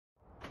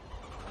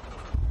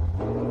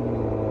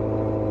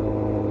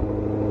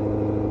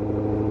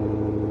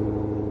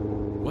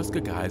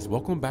good, guys?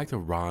 Welcome back to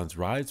Ron's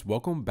Rides.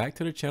 Welcome back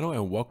to the channel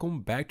and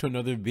welcome back to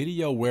another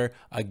video where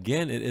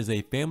again it is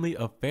a family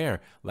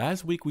affair.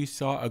 Last week we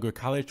saw a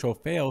Grecale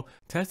Trofeo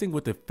testing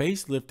with the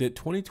facelifted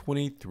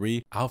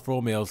 2023 Alfa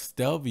Romeo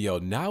Stelvio.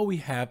 Now we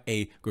have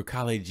a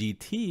Grecale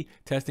GT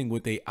testing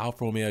with a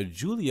Alfa Romeo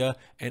Giulia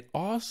and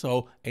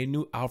also a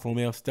new Alfa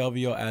Romeo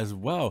Stelvio as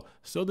well.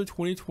 So the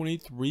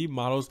 2023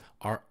 models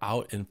are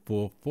out in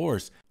full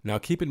force. Now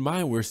keep in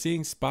mind, we're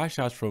seeing spy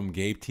shots from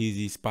Gabe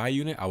TZ Spy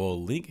Unit. I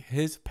will link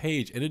his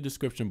page in the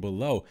description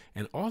below.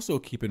 And also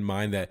keep in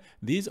mind that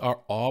these are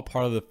all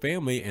part of the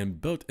family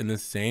and built in the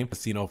same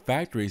Cassino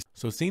factories.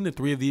 So seeing the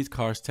three of these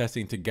cars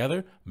testing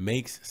together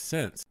makes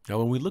sense. Now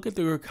when we look at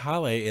the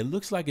Grecale, it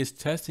looks like it's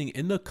testing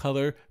in the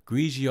color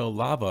Grigio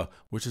Lava,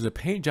 which is a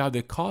paint job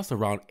that costs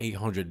around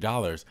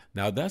 $800.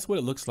 Now that's what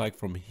it looks like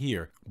from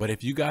here. But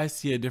if you guys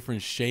see a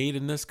different shade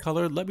in this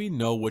color, let me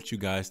know what you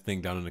guys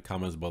think down in the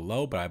comments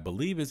below, but I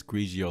believe it's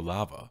Grigio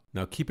Lava.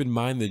 Now keep in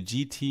mind the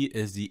GT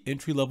is the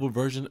entry-level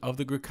version of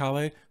the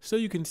Grecale, so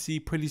you can see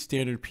pretty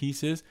standard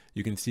pieces.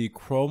 You can see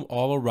chrome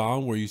all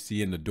around where you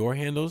see in the door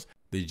handles,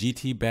 the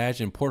GT badge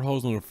and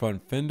portholes on the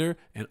front fender,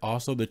 and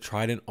also the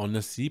trident on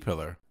the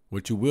C-pillar.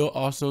 What you will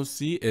also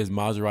see is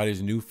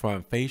Maserati's new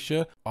front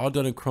fascia, all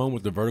done in chrome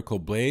with the vertical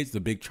blades,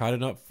 the big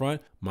trident up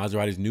front,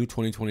 Maserati's new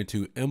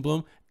 2022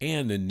 emblem,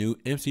 and the new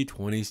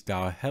MC20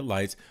 style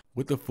headlights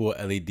with the full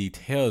LED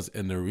tails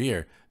in the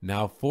rear.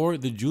 Now for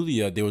the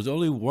Giulia, there was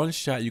only one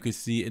shot you could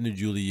see in the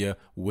Giulia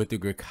with the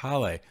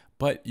Grecale,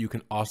 but you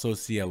can also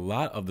see a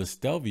lot of the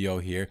Stelvio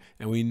here,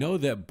 and we know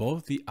that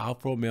both the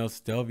Alfa Romeo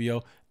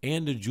Stelvio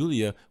and the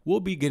Giulia will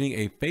be getting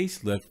a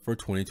facelift for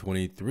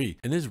 2023.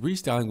 And this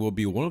restyling will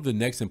be one of the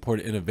next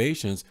important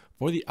innovations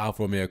for the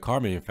Alfa Romeo car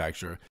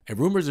manufacturer. And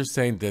rumors are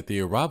saying that the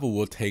arrival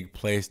will take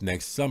place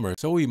next summer,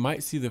 so we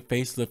might see the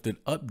facelifted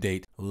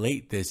update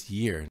late this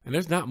year. And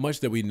there's not much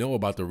that we know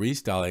about the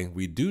restyling.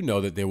 We do know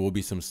that there will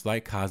be some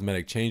slight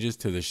cosmetic changes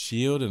to the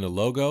shield and the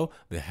logo,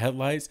 the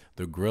headlights,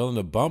 the grille and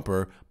the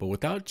bumper, but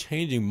without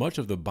changing much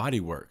of the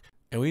bodywork.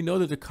 And we know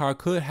that the car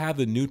could have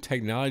the new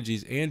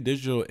technologies and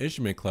digital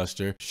instrument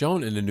cluster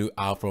shown in the new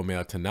Alfa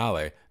Romeo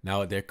Tonale.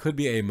 Now there could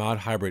be a mild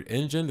hybrid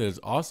engine that is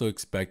also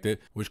expected,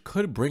 which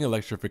could bring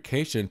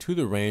electrification to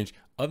the range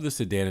of the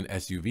sedan and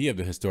SUV of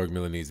the historic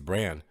Milanese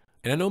brand.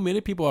 And I know many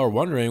people are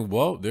wondering,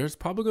 well, there's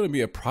probably going to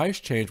be a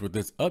price change with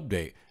this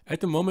update. At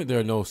the moment, there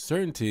are no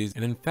certainties,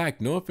 and in fact,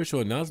 no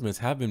official announcements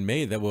have been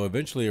made that will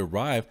eventually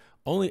arrive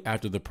only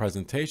after the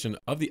presentation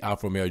of the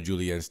Alfa Romeo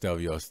Giulia and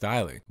Stelvio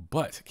styling.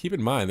 But keep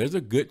in mind, there's a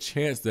good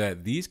chance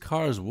that these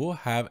cars will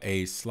have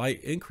a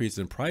slight increase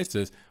in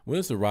prices when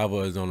its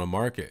arrival is on the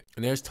market.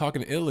 And there's talk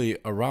in Italy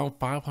around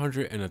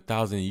 500 and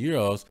 1,000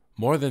 euros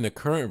more than the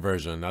current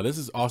version. Now this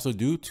is also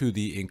due to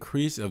the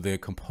increase of the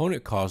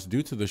component costs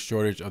due to the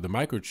shortage of the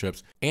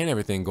microchips and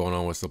everything going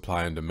on with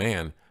supply and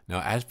demand.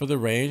 Now as for the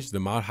range,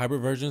 the mild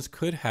hybrid versions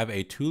could have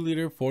a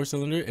 2-liter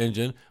 4-cylinder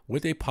engine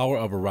with a power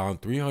of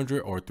around 300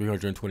 or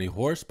 320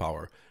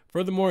 horsepower.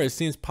 Furthermore, it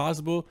seems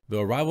possible the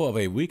arrival of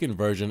a weakened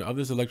version of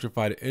this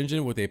electrified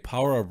engine with a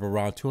power of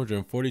around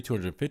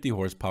 240-250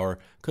 horsepower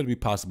could be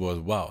possible as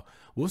well.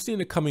 We'll see in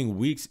the coming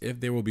weeks if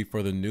there will be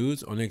further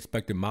news on the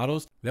expected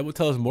models that will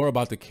tell us more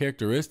about the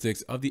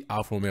characteristics of the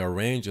Alfa Romeo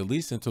range, at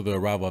least until the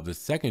arrival of the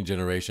second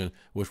generation,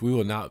 which we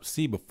will not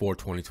see before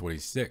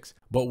 2026.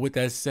 But with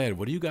that said,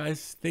 what are you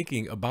guys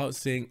thinking about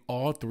seeing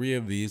all three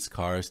of these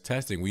cars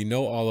testing? We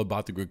know all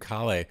about the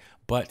Grecale,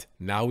 but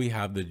now we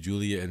have the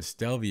Giulia and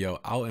Stelvio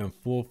out in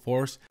full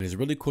force. And it's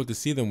really cool to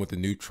see them with the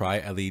new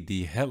tri-LED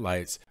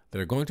headlights that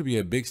are going to be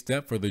a big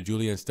step for the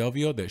Giulia and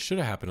Stelvio that should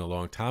have happened a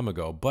long time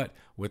ago. But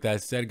with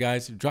that said,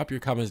 guys, drop your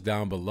comments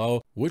down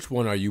below. Which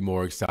one are you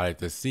more excited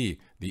to see?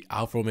 The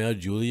Alfa Romeo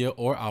Giulia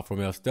or Alfa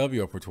Romeo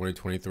Stelvio for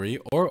 2023?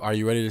 Or are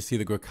you ready to see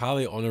the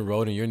Grecale on the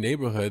road in your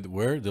neighborhood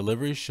where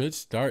deliveries should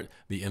start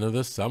the end of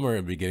the summer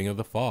and beginning of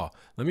the fall?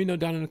 Let me know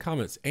down in the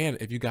comments. And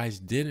if you guys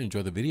did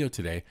enjoy the video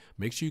today,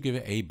 make sure you give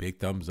it a big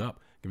thumbs up.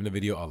 Giving the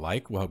video a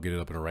like will help get it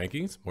up in the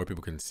rankings. More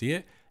people can see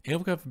it. And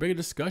we can have a bigger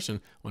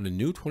discussion on the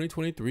new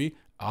 2023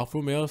 Alfa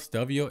Romeo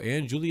Stelvio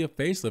and Giulia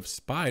facelift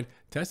Spied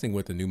testing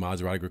with the new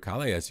Maserati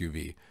Grecale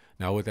SUV.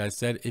 Now with that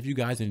said, if you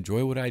guys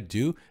enjoy what I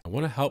do and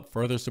want to help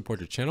further support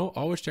the channel,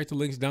 always check the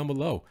links down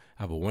below.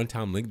 I have a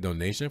one-time link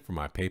donation for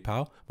my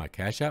PayPal, my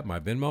Cash App, my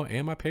Venmo,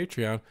 and my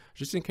Patreon,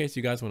 just in case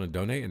you guys want to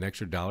donate an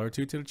extra $1 or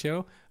 $2 to the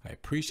channel. I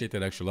appreciate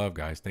that extra love,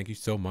 guys. Thank you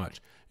so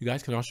much. You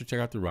guys can also check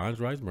out the Ron's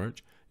Rides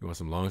merch. You want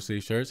some long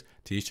sleeve shirts,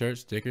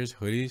 t-shirts, stickers,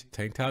 hoodies,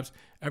 tank tops,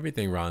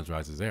 everything Ron's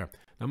Rides is there.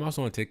 I'm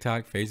also on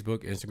TikTok,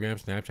 Facebook,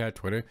 Instagram, Snapchat,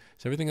 Twitter.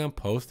 So everything I'm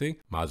posting,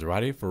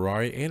 Maserati,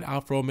 Ferrari, and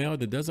Alfa Romeo,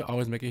 that doesn't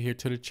always make it here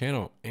to the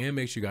channel. And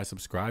make sure you guys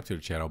subscribe to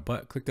the channel,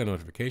 but click that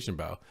notification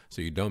bell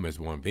so you don't miss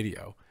one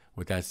video.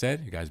 With that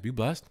said, you guys be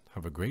blessed,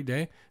 have a great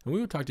day, and we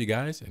will talk to you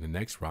guys in the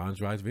next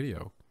Ron's Rides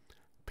video.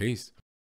 Peace.